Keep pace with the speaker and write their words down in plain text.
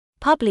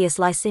Publius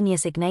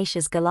Licinius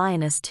Ignatius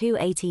Gallienus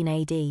 218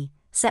 AD,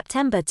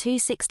 September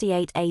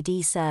 268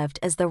 AD served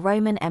as the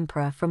Roman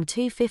emperor from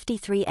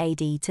 253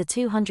 AD to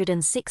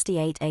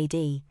 268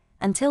 AD,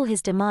 until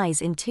his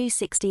demise in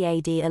 260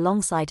 AD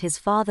alongside his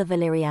father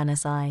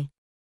Valerianus I.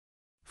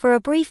 For a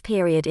brief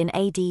period in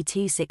AD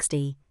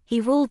 260, he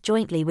ruled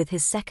jointly with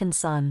his second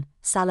son,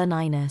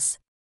 Saturninus.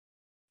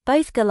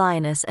 Both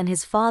Gallienus and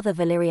his father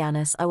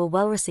Valerianus I were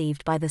well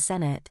received by the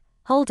Senate,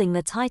 holding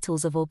the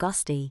titles of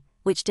Augusti,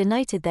 which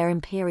denoted their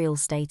imperial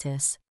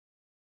status.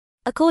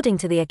 According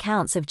to the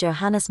accounts of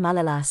Johannes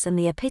Malalas and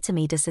the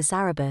Epitome de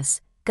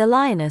Caesaribus,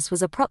 Gallienus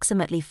was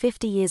approximately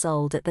 50 years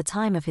old at the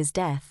time of his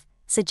death,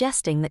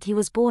 suggesting that he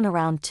was born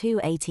around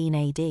 218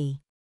 AD.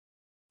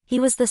 He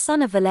was the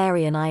son of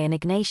Valerian I and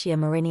Ignatia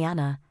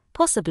Mariniana,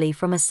 possibly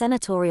from a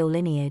senatorial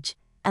lineage,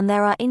 and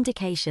there are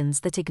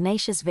indications that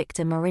Ignatius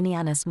Victor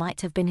Marinianus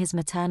might have been his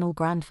maternal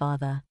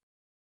grandfather.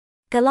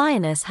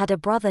 Gallienus had a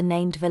brother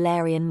named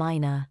Valerian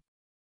Minor.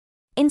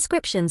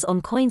 Inscriptions on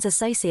coins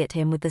associate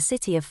him with the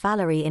city of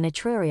Falerii in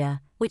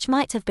Etruria, which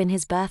might have been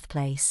his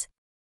birthplace.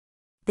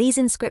 These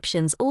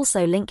inscriptions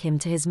also link him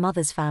to his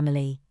mother's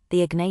family,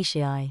 the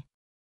Ignatii.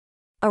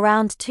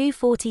 Around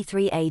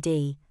 243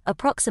 AD,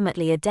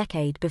 approximately a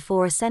decade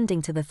before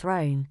ascending to the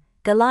throne,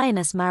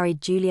 Gallienus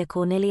married Julia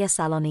Cornelia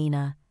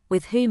Salonina,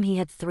 with whom he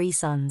had 3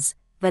 sons.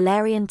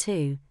 Valerian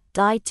II,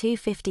 died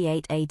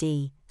 258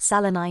 AD,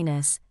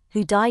 Saturninus,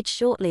 who died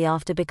shortly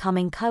after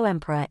becoming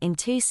co-emperor in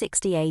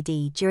 260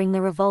 AD during the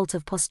revolt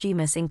of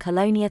Postumus in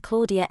Colonia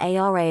Claudia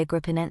Ara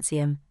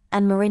Agrippinensium,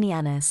 and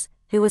Marinianus,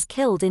 who was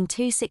killed in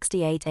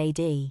 268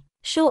 AD,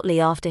 shortly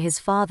after his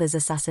father's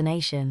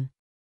assassination.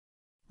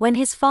 When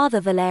his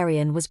father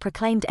Valerian was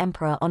proclaimed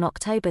emperor on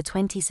October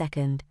 22,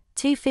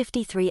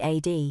 253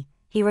 AD,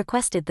 he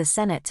requested the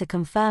Senate to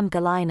confirm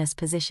Gallienus'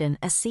 position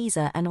as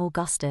Caesar and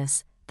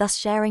Augustus, thus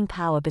sharing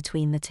power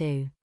between the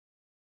two.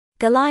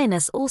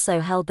 Gallienus also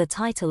held the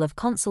title of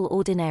Consul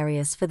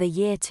Ordinarius for the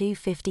year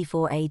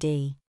 254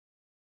 AD.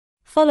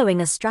 Following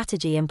a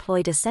strategy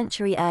employed a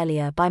century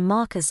earlier by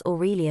Marcus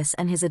Aurelius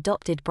and his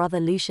adopted brother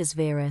Lucius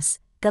Verus,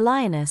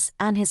 Gallienus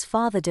and his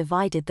father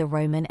divided the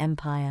Roman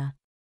Empire.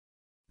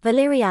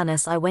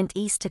 Valerianus I went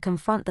east to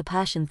confront the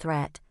Persian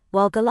threat,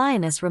 while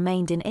Gallienus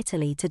remained in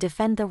Italy to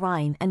defend the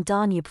Rhine and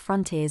Danube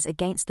frontiers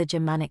against the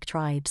Germanic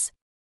tribes.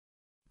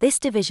 This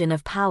division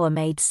of power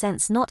made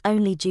sense not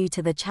only due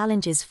to the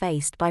challenges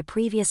faced by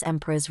previous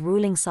emperors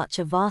ruling such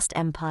a vast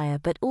empire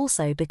but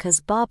also because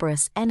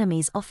barbarous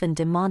enemies often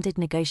demanded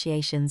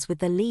negotiations with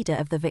the leader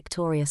of the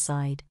victorious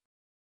side.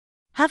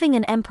 Having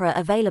an emperor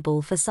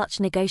available for such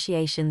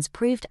negotiations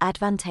proved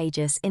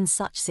advantageous in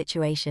such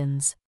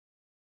situations.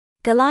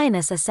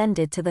 Gallienus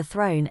ascended to the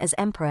throne as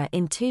emperor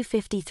in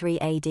 253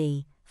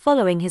 AD,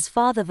 following his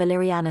father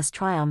Valerianus'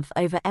 triumph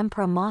over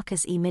Emperor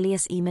Marcus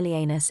Aemilius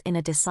Aemilianus in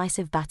a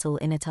decisive battle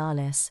in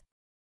Italis.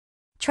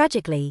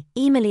 Tragically,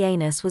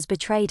 Aemilianus was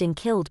betrayed and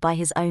killed by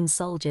his own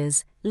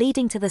soldiers,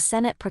 leading to the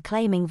Senate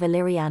proclaiming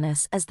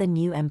Valerianus as the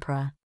new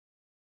emperor.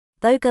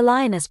 Though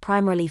Gallienus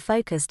primarily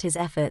focused his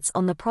efforts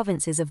on the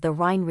provinces of the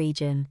Rhine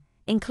region,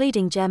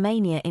 including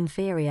Germania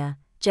Inferior,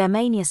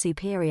 Germania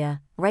Superior,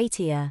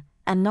 Raetia,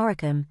 and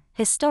Noricum,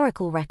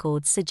 historical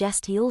records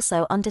suggest he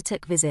also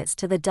undertook visits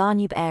to the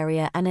Danube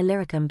area and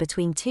Illyricum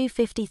between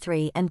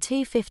 253 and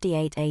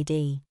 258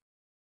 AD.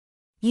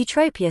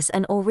 Eutropius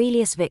and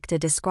Aurelius Victor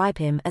describe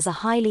him as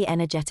a highly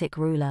energetic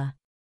ruler.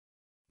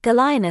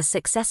 Gallienus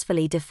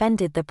successfully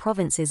defended the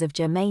provinces of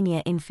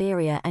Germania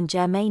Inferior and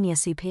Germania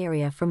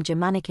Superior from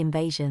Germanic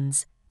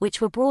invasions,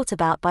 which were brought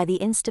about by the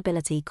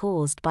instability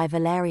caused by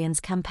Valerian's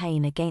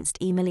campaign against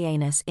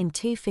Aemilianus in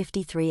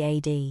 253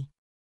 AD.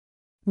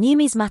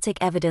 Numismatic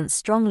evidence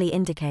strongly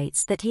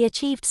indicates that he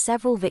achieved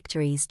several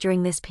victories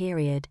during this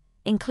period,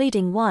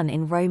 including one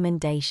in Roman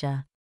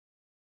Dacia.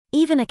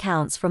 Even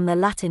accounts from the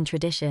Latin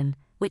tradition,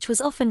 which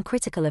was often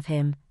critical of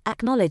him,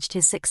 acknowledged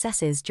his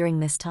successes during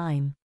this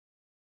time.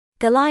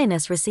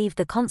 Gallienus received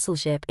the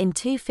consulship in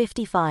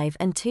 255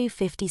 and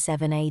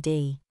 257 AD.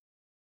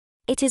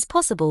 It is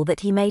possible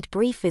that he made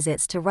brief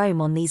visits to Rome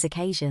on these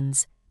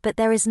occasions, but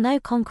there is no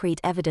concrete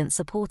evidence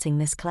supporting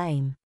this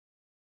claim.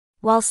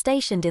 While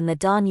stationed in the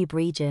Danube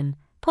region,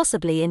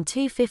 possibly in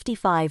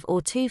 255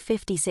 or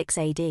 256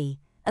 AD,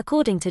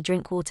 according to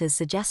Drinkwater's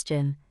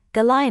suggestion,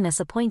 Gallienus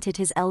appointed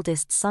his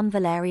eldest son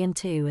Valerian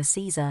II as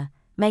Caesar,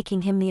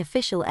 making him the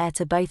official heir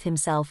to both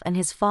himself and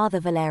his father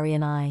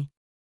Valerian I.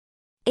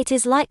 It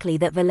is likely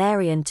that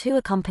Valerian II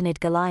accompanied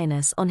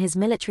Gallienus on his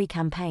military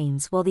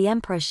campaigns while the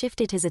emperor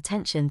shifted his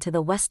attention to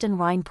the western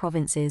Rhine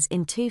provinces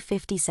in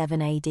 257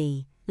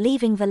 AD.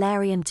 Leaving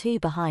Valerian II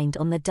behind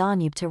on the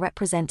Danube to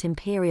represent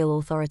imperial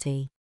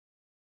authority.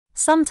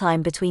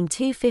 Sometime between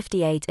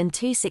 258 and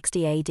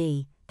 260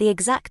 AD, the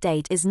exact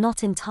date is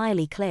not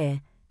entirely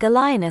clear,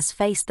 Gallienus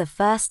faced the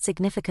first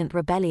significant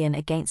rebellion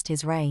against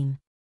his reign.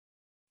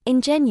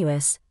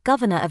 Ingenuus,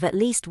 governor of at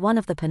least one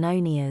of the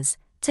Pannonias,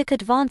 took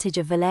advantage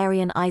of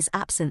Valerian I's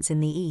absence in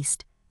the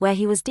east, where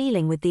he was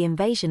dealing with the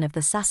invasion of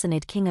the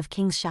Sassanid king of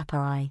Kings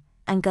Shapari,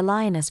 and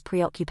Gallienus'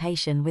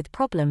 preoccupation with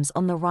problems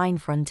on the Rhine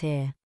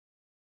frontier.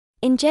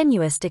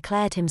 Ingenuus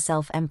declared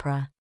himself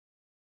emperor.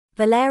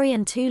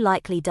 Valerian too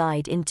likely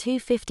died in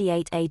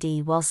 258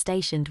 AD while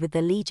stationed with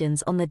the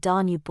legions on the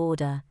Danube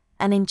border,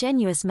 and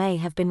Ingenuus may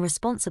have been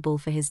responsible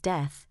for his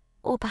death,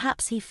 or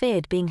perhaps he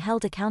feared being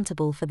held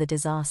accountable for the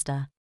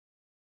disaster.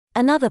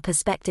 Another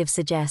perspective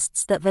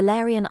suggests that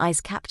Valerian I's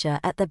capture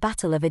at the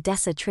Battle of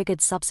Edessa triggered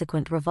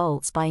subsequent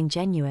revolts by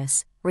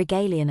Ingenuus,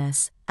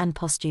 Gallienus, and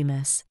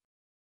Postumus.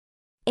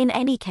 In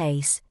any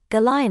case,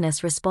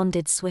 Gallienus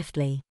responded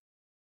swiftly.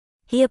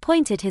 He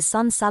appointed his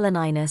son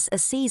Saturninus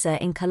as Caesar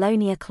in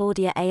Colonia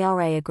Claudia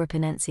Ara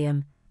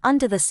Agrippinensium,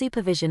 under the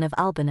supervision of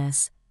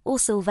Albinus, or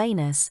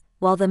Silvanus,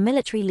 while the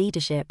military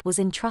leadership was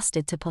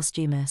entrusted to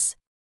Postumus.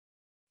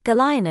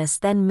 Gallienus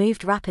then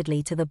moved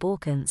rapidly to the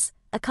Balkans,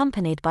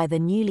 accompanied by the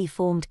newly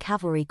formed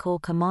cavalry corps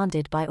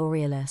commanded by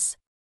Aurelius.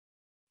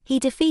 He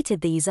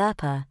defeated the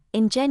usurper,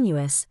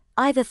 Ingenuus,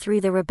 either through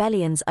the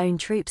rebellion's own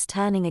troops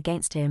turning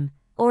against him,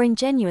 or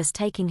Ingenuus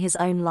taking his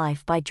own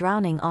life by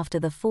drowning after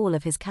the fall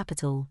of his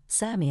capital,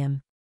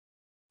 Sirmium.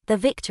 The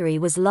victory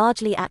was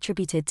largely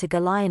attributed to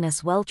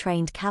Gallienus'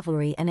 well-trained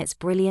cavalry and its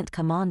brilliant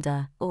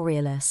commander,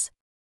 Aurelius.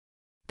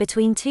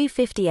 Between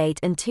 258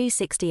 and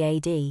 260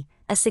 AD,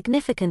 a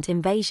significant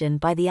invasion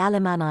by the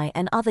Alemanni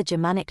and other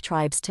Germanic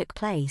tribes took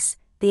place.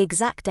 The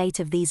exact date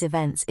of these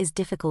events is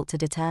difficult to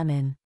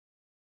determine.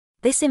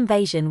 This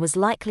invasion was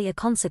likely a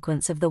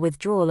consequence of the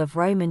withdrawal of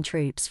Roman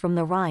troops from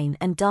the Rhine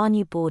and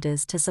Danube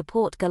borders to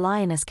support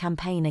Gallienus'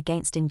 campaign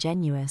against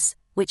Ingenuus,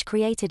 which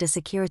created a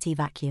security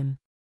vacuum.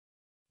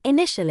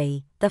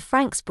 Initially, the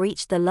Franks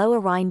breached the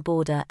lower Rhine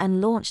border and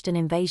launched an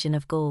invasion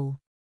of Gaul.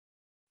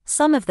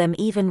 Some of them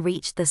even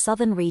reached the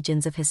southern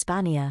regions of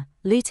Hispania,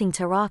 looting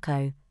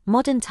Tarraco,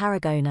 modern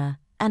Tarragona,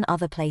 and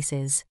other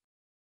places.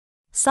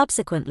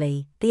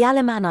 Subsequently, the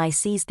Alemanni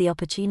seized the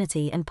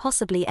opportunity and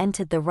possibly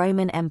entered the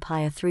Roman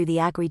Empire through the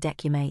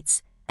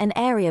Agri-Decumates, an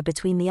area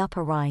between the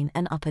Upper Rhine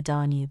and Upper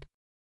Danube.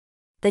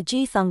 The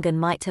Teuthungen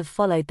might have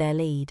followed their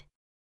lead.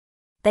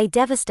 They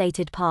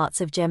devastated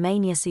parts of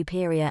Germania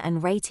Superior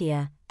and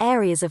Raetia,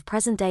 areas of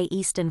present-day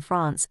eastern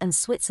France and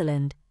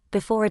Switzerland,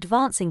 before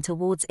advancing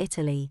towards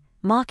Italy,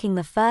 marking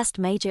the first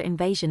major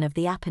invasion of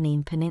the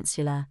Apennine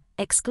Peninsula,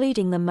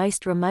 excluding the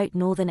most remote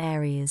northern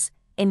areas,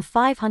 in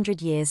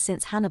 500 years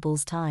since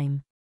Hannibal's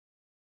time.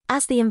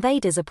 As the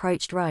invaders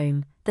approached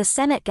Rome, the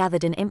Senate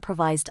gathered an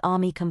improvised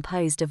army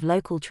composed of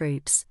local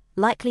troops,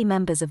 likely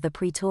members of the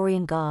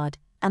Praetorian Guard,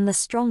 and the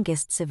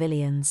strongest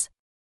civilians.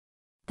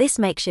 This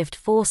makeshift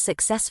force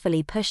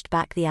successfully pushed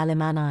back the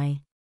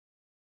Alemanni.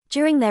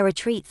 During their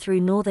retreat through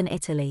northern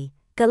Italy,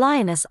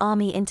 Gallienus'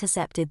 army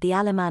intercepted the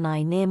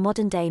Alemanni near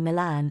modern-day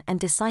Milan and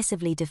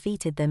decisively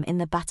defeated them in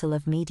the Battle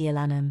of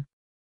Mediolanum.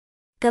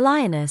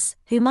 Gallienus,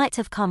 who might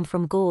have come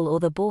from Gaul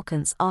or the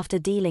Balkans after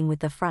dealing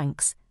with the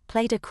Franks,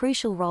 played a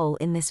crucial role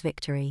in this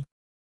victory.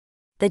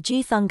 The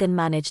Teuthungen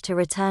managed to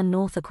return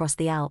north across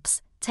the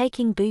Alps,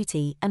 taking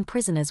booty and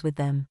prisoners with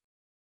them.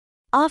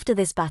 After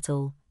this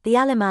battle, the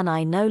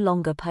Alemanni no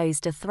longer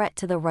posed a threat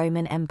to the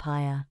Roman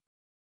Empire.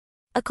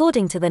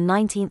 According to the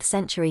 19th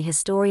century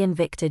historian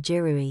Victor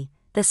Giroui,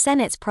 the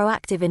Senate's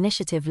proactive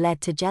initiative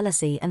led to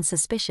jealousy and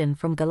suspicion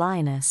from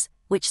Gallienus,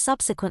 which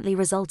subsequently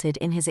resulted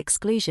in his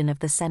exclusion of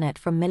the Senate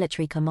from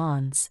military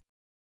commands.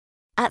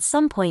 At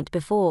some point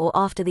before or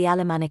after the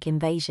Alemannic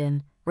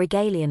invasion,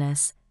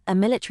 Gallienus, a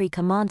military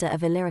commander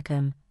of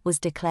Illyricum, was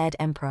declared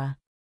emperor.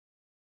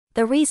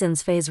 The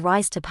reasons for his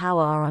rise to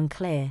power are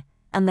unclear,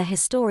 and the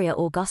Historia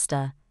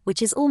Augusta,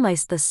 which is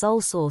almost the sole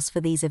source for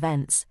these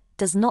events,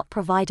 does not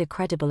provide a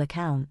credible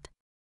account.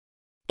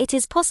 It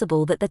is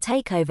possible that the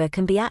takeover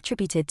can be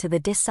attributed to the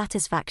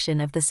dissatisfaction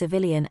of the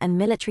civilian and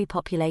military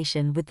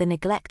population with the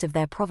neglect of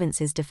their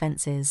province's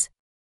defenses.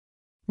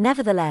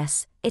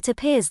 Nevertheless, it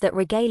appears that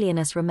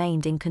Gallienus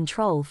remained in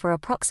control for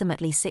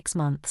approximately 6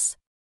 months.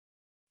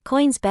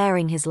 Coins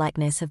bearing his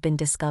likeness have been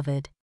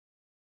discovered.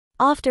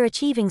 After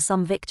achieving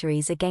some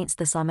victories against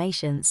the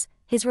Sarmatians,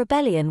 his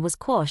rebellion was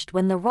quashed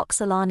when the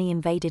Roxolani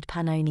invaded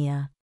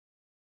Pannonia.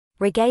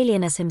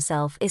 Gallienus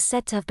himself is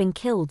said to have been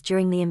killed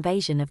during the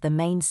invasion of the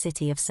main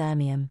city of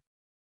Sirmium.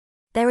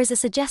 There is a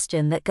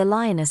suggestion that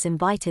Gallienus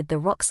invited the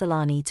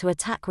Roxolani to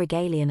attack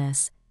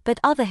Gallienus, but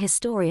other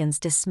historians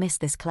dismiss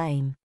this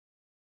claim.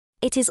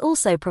 It is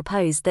also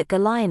proposed that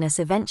Gallienus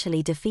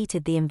eventually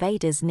defeated the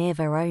invaders near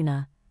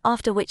Verona,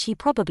 after which he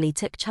probably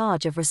took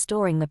charge of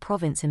restoring the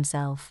province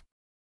himself.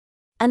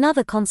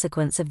 Another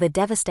consequence of the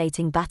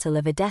devastating Battle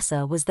of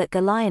Edessa was that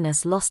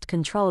Gallienus lost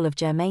control of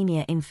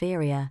Germania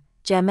Inferior,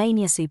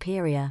 Germania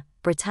Superior,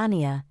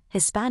 Britannia,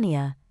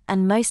 Hispania,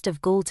 and most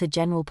of Gaul to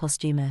General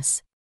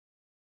Postumus.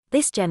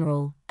 This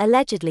general,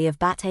 allegedly of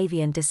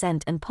Batavian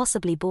descent and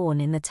possibly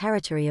born in the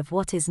territory of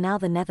what is now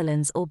the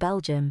Netherlands or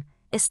Belgium,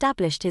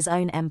 established his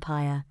own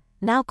empire,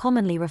 now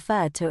commonly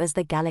referred to as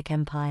the Gallic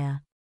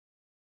Empire.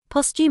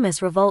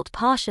 Postumus' revolt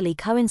partially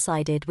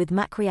coincided with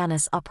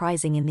Macrianus'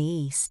 uprising in the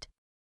east.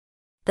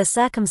 The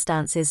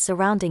circumstances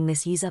surrounding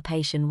this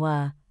usurpation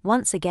were,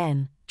 once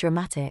again,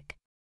 dramatic.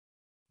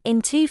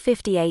 In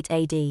 258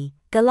 AD,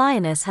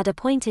 Gallienus had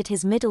appointed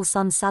his middle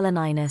son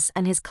Saturninus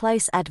and his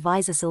close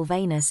advisor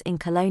Silvanus in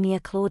Colonia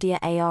Claudia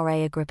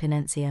Ara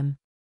Agrippinensium.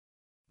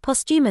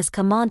 Postumus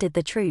commanded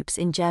the troops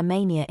in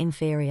Germania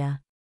Inferior.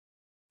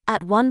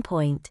 At one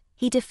point,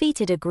 he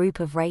defeated a group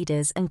of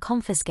raiders and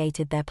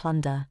confiscated their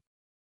plunder.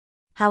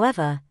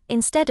 However,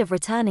 instead of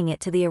returning it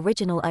to the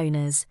original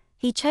owners,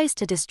 he chose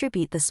to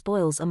distribute the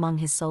spoils among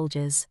his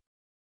soldiers.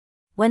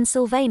 When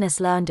Silvanus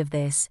learned of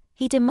this,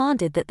 he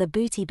demanded that the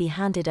booty be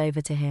handed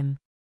over to him.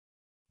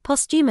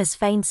 Postumus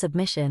feigned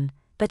submission,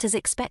 but as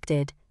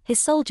expected, his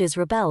soldiers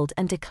rebelled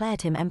and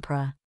declared him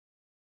emperor.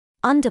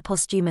 Under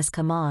Postumus'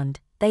 command,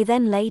 they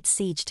then laid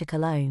siege to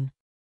Cologne.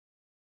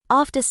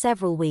 After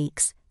several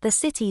weeks, the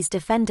city's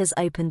defenders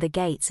opened the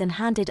gates and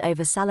handed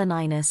over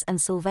Saturninus and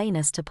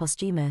Silvanus to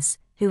Postumus,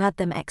 who had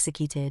them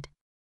executed.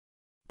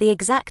 The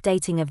exact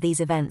dating of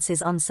these events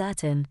is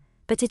uncertain,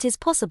 but it is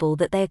possible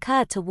that they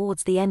occurred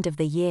towards the end of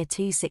the year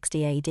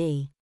 260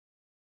 AD.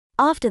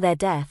 After their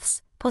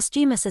deaths,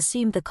 Postumus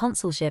assumed the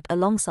consulship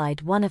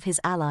alongside one of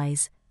his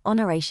allies,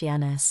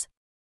 Honoratianus.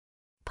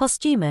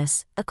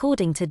 Postumus,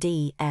 according to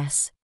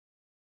D.S.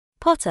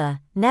 Potter,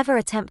 never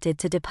attempted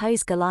to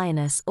depose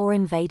Gallienus or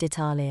invade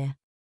Italia.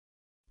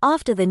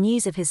 After the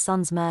news of his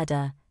son's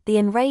murder, the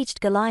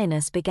enraged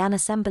Gallienus began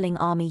assembling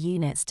army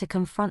units to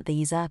confront the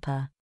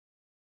usurper.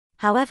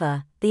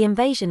 However, the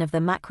invasion of the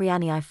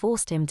Macrianii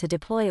forced him to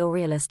deploy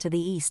Aurelius to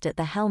the east at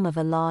the helm of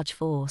a large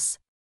force.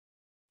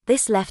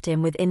 This left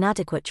him with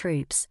inadequate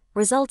troops,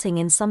 resulting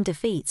in some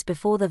defeats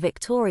before the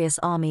victorious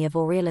army of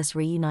Aurelius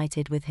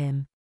reunited with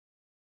him.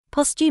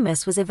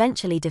 Postumus was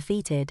eventually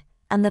defeated,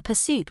 and the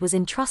pursuit was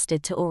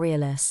entrusted to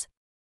Aurelius.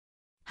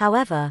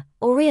 However,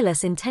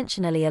 Aurelius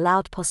intentionally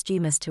allowed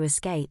Postumus to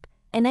escape,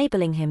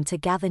 enabling him to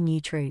gather new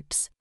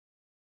troops.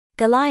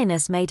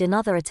 Gallienus made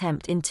another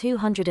attempt in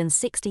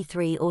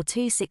 263 or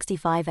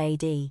 265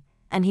 AD,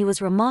 and he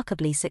was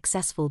remarkably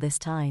successful this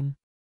time.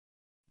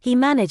 He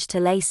managed to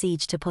lay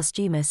siege to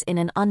Postumus in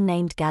an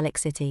unnamed Gallic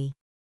city.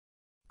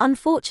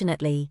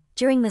 Unfortunately,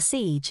 during the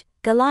siege,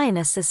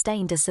 Gallienus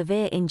sustained a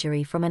severe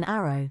injury from an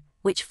arrow,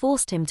 which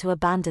forced him to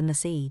abandon the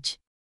siege.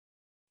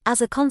 As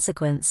a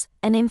consequence,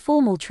 an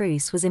informal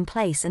truce was in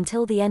place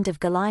until the end of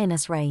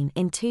Gallienus' reign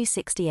in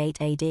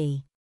 268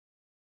 AD.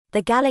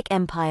 The Gallic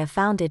Empire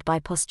founded by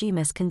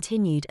Postumus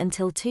continued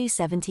until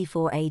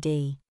 274 AD.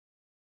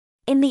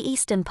 In the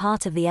eastern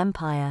part of the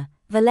empire,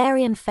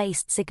 Valerian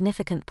faced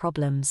significant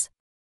problems.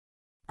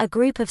 A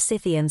group of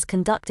Scythians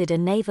conducted a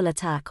naval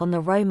attack on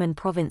the Roman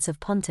province of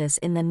Pontus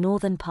in the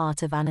northern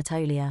part of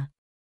Anatolia.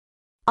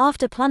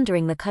 After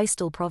plundering the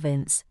coastal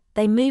province,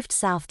 they moved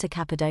south to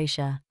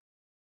Cappadocia.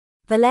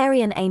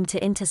 Valerian aimed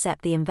to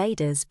intercept the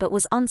invaders but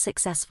was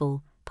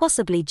unsuccessful,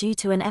 possibly due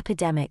to an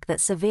epidemic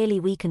that severely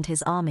weakened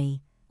his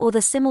army, or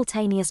the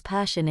simultaneous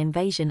Persian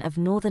invasion of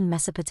northern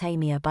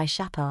Mesopotamia by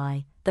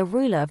Shapur, the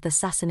ruler of the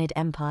Sassanid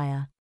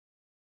Empire.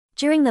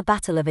 During the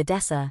Battle of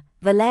Edessa,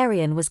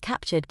 Valerian was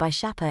captured by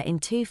Shapur in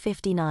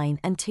 259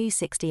 and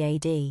 260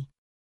 AD.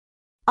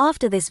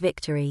 After this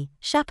victory,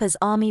 Shapur's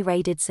army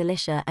raided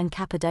Cilicia and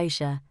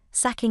Cappadocia,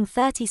 sacking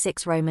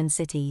 36 Roman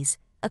cities,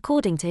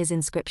 according to his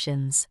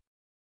inscriptions.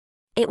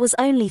 It was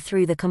only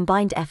through the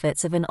combined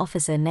efforts of an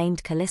officer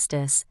named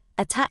Callistus,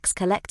 a tax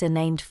collector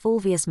named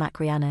Fulvius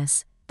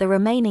Macrianus, the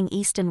remaining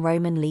Eastern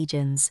Roman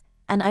legions,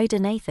 and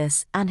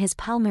Odenathus and his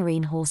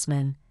Palmyrene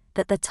horsemen,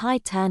 that the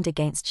tide turned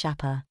against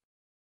Shapur.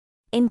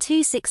 In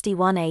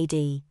 261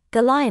 AD,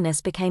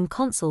 Gallienus became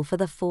consul for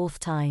the fourth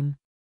time.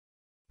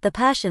 The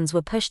Persians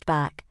were pushed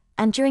back,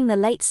 and during the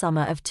late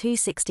summer of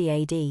 260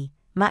 AD,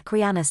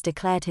 Macrianus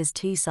declared his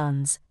two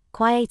sons,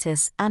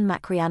 Quietus and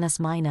Macrianus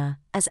Minor,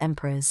 as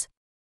emperors.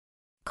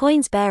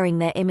 Coins bearing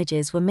their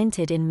images were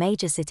minted in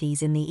major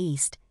cities in the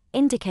east,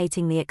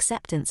 indicating the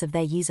acceptance of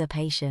their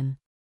usurpation.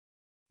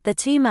 The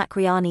two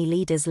Macriani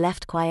leaders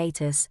left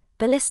Quietus,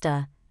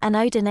 Ballista, and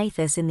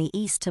Odenathus in the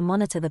east to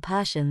monitor the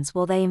Persians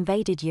while they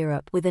invaded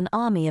Europe with an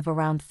army of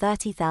around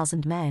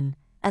 30,000 men,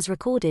 as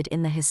recorded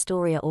in the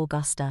Historia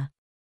Augusta.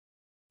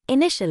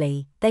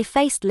 Initially, they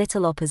faced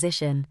little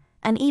opposition,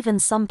 and even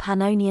some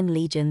Pannonian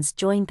legions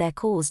joined their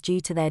cause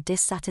due to their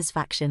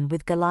dissatisfaction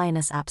with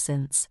Gallienus'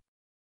 absence.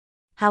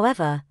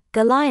 However,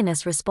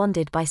 Gallienus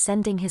responded by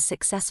sending his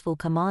successful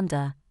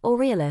commander,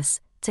 Aurelius,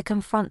 to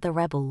confront the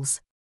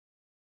rebels.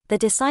 The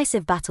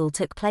decisive battle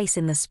took place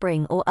in the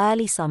spring or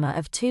early summer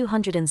of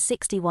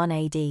 261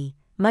 AD,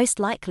 most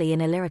likely in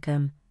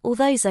Illyricum,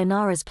 although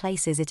Zonaras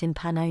places it in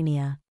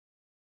Pannonia.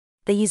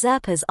 The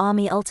usurper's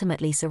army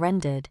ultimately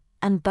surrendered,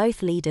 and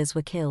both leaders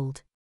were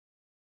killed.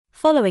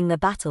 Following the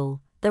battle,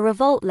 the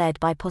revolt led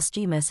by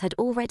Postumus had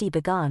already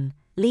begun,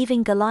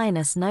 leaving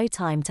Gallienus no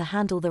time to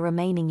handle the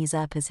remaining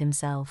usurpers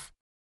himself.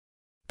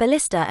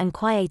 Ballista and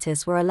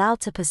Quietus were allowed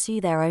to pursue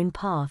their own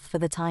path for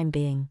the time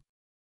being.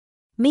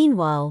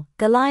 Meanwhile,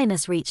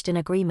 Gallienus reached an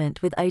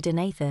agreement with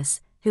Odenathus,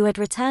 who had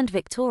returned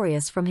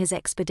victorious from his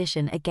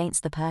expedition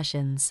against the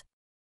Persians.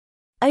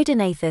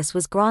 Odenathus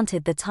was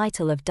granted the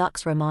title of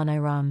Dux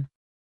Romanorum.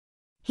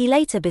 He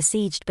later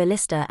besieged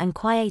Ballista and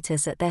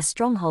Quietus at their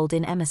stronghold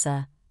in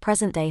Emesa,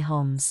 present-day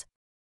Homs.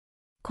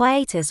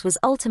 Quietus was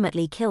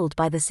ultimately killed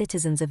by the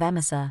citizens of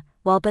Emesa,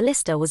 while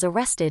Ballista was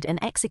arrested and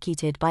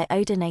executed by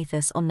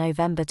Odenathus on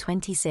November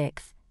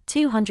 26,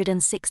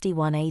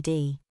 261 AD.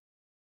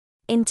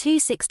 In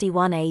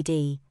 261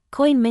 AD,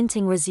 coin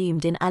minting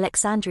resumed in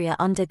Alexandria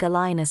under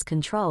Gallienus'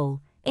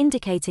 control,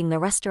 indicating the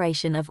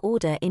restoration of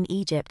order in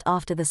Egypt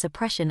after the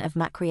suppression of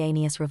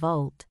Macrianius'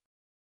 revolt.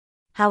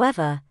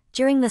 However,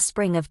 during the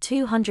spring of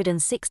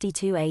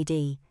 262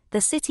 AD,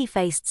 the city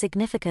faced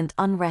significant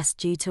unrest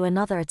due to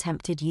another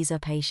attempted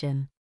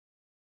usurpation.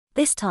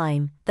 This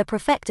time, the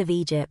prefect of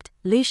Egypt,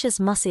 Lucius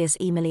Mucius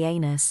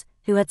Aemilianus,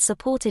 who had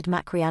supported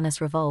Macrianus'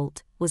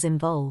 revolt, was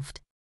involved.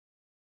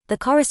 The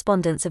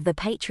correspondence of the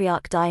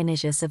Patriarch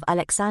Dionysius of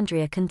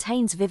Alexandria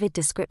contains vivid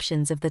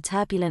descriptions of the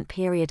turbulent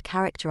period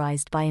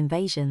characterized by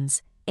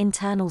invasions,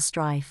 internal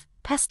strife,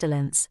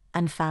 pestilence,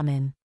 and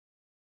famine.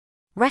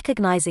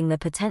 Recognizing the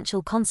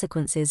potential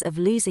consequences of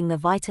losing the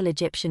vital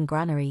Egyptian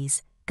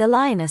granaries,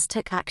 Gallienus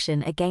took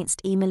action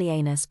against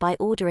Aemilianus by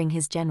ordering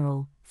his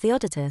general,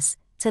 Theodotus,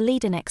 to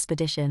lead an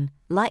expedition,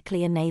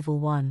 likely a naval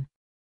one.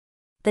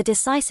 The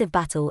decisive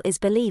battle is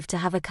believed to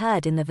have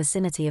occurred in the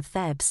vicinity of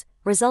Thebes,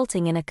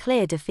 resulting in a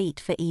clear defeat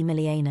for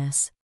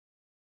Aemilianus.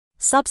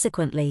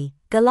 Subsequently,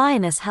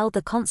 Gallienus held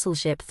the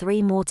consulship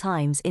 3 more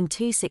times in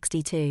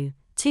 262,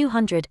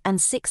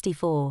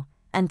 264,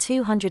 and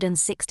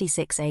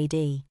 266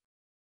 AD.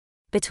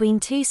 Between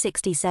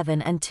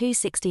 267 and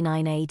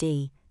 269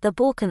 AD, the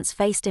Balkans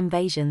faced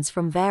invasions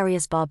from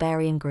various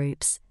barbarian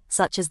groups,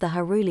 such as the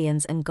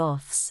Herulians and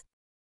Goths.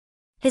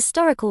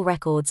 Historical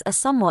records are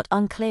somewhat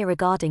unclear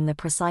regarding the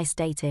precise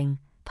dating,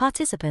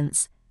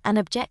 participants, and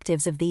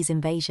objectives of these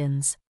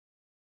invasions.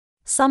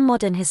 Some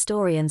modern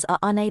historians are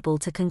unable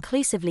to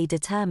conclusively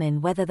determine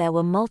whether there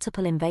were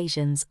multiple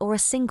invasions or a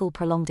single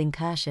prolonged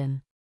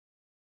incursion.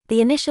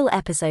 The initial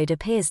episode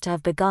appears to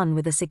have begun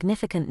with a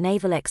significant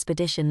naval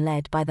expedition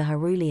led by the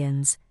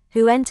Herulians,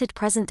 who entered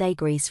present-day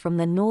Greece from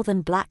the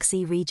northern Black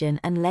Sea region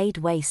and laid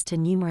waste to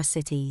numerous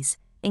cities,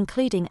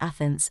 including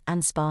Athens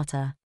and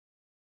Sparta.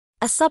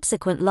 A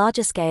subsequent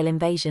larger-scale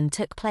invasion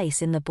took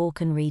place in the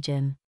Balkan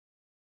region.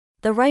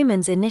 The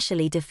Romans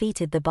initially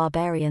defeated the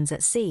barbarians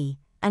at sea,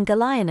 and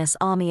Gallienus'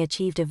 army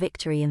achieved a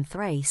victory in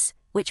Thrace,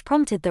 which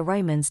prompted the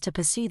Romans to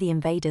pursue the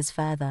invaders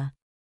further.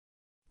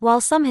 While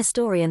some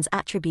historians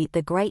attribute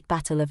the Great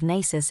Battle of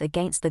Naissus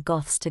against the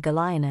Goths to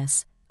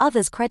Gallienus,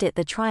 others credit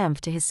the triumph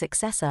to his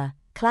successor,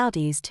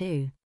 Claudius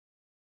II.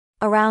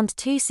 Around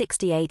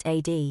 268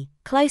 AD,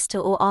 close to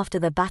or after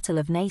the Battle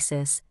of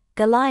Naissus,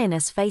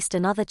 Gallienus faced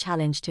another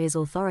challenge to his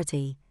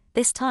authority,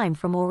 this time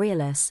from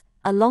Aurelius,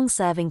 a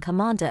long-serving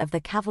commander of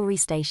the cavalry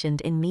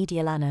stationed in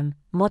Mediolanum,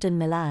 modern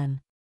Milan.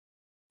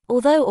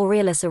 Although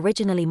Aurelius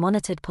originally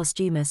monitored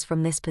Postumus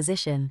from this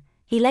position,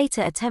 he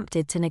later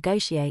attempted to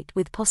negotiate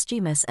with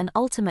Postumus and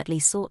ultimately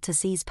sought to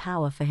seize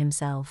power for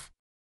himself.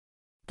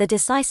 The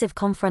decisive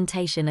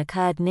confrontation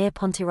occurred near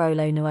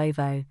Pontirolo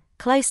Nuovo,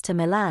 close to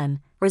Milan,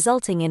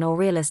 resulting in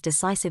Aurelius'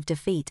 decisive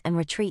defeat and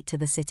retreat to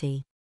the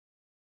city.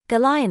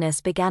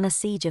 Gallienus began a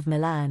siege of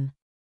Milan.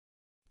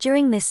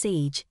 During this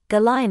siege,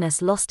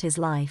 Gallienus lost his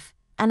life,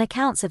 and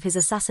accounts of his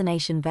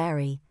assassination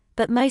vary,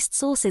 but most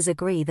sources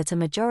agree that a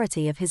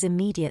majority of his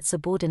immediate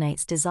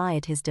subordinates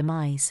desired his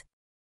demise.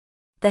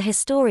 The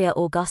Historia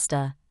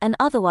Augusta, an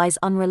otherwise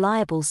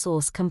unreliable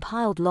source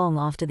compiled long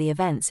after the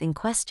events in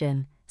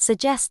question,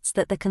 suggests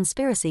that the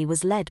conspiracy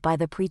was led by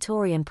the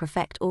Praetorian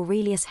prefect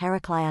Aurelius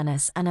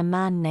Heraclianus and a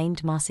man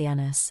named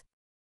Marcianus.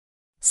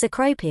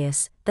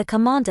 Cecropius, the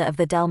commander of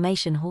the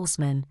Dalmatian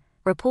horsemen,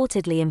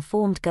 reportedly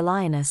informed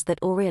Gallienus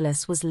that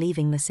Aurelius was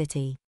leaving the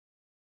city.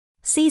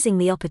 Seizing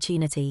the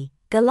opportunity,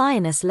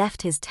 Gallienus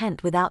left his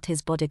tent without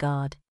his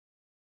bodyguard.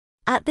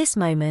 At this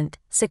moment,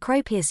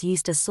 Cecropius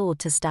used a sword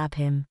to stab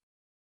him.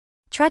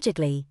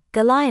 Tragically,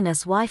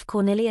 Gallienus' wife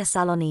Cornelia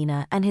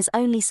Salonina and his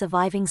only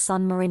surviving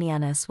son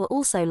Marinianus were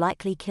also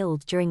likely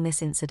killed during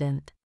this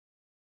incident.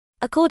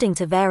 According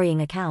to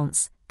varying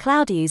accounts,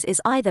 Claudius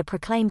is either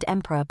proclaimed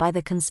emperor by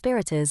the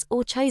conspirators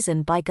or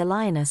chosen by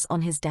Gallienus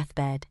on his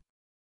deathbed.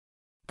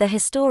 The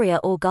Historia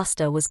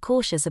Augusta was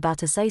cautious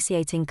about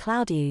associating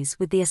Claudius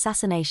with the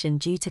assassination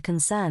due to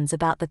concerns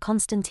about the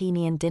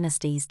Constantinian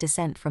dynasty's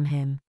descent from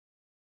him.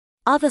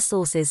 Other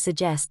sources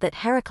suggest that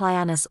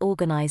Heraclianus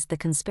organized the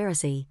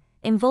conspiracy,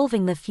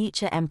 involving the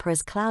future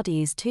emperors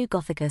Claudius II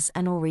Gothicus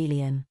and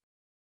Aurelian.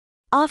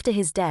 After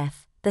his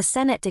death, the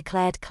Senate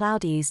declared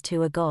Claudius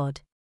II a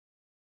god.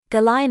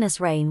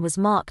 Gallienus' reign was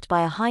marked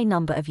by a high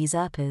number of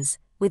usurpers,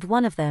 with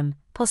one of them,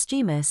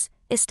 Postumus,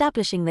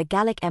 establishing the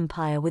Gallic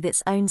Empire with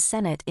its own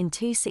Senate in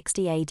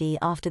 260 AD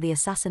after the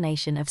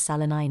assassination of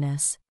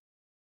Saturninus.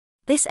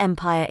 This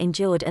empire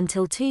endured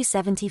until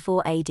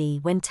 274 AD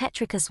when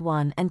Tetricus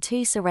I and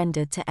II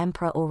surrendered to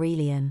Emperor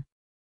Aurelian.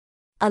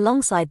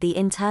 Alongside the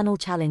internal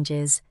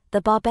challenges,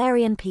 the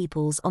barbarian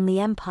peoples on the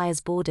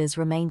empire's borders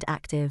remained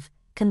active,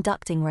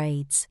 conducting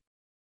raids.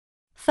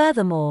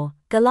 Furthermore,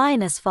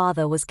 Gallienus'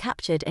 father was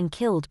captured and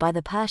killed by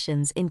the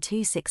Persians in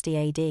 260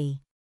 AD.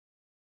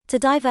 To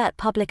divert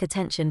public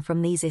attention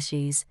from these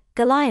issues,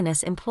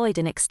 Gallienus employed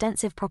an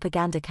extensive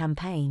propaganda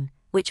campaign,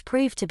 which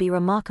proved to be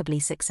remarkably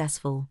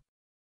successful.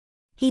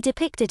 He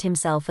depicted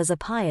himself as a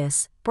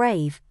pious,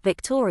 brave,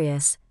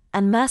 victorious,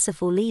 and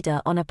merciful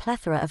leader on a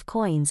plethora of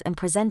coins and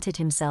presented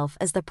himself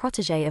as the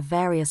protégé of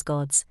various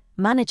gods,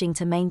 managing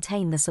to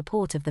maintain the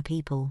support of the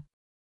people.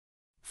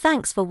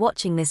 Thanks for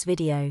watching this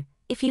video.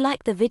 If you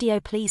like the video,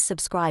 please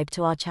subscribe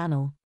to our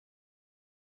channel.